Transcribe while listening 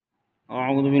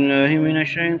أعوذ بالله من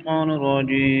الشيطان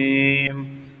الرجيم.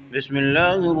 بسم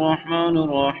الله الرحمن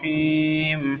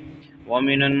الرحيم.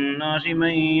 ومن الناس من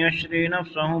يشري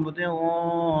نفسه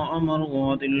ابتغاء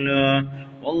مرضات الله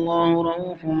والله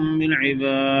رؤوف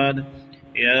بالعباد.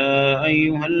 يا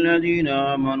أيها الذين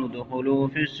آمنوا ادخلوا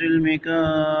في السلم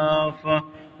كافة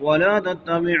ولا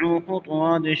تتبعوا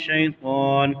خطوات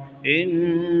الشيطان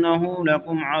إنه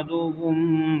لكم عدو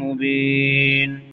مبين.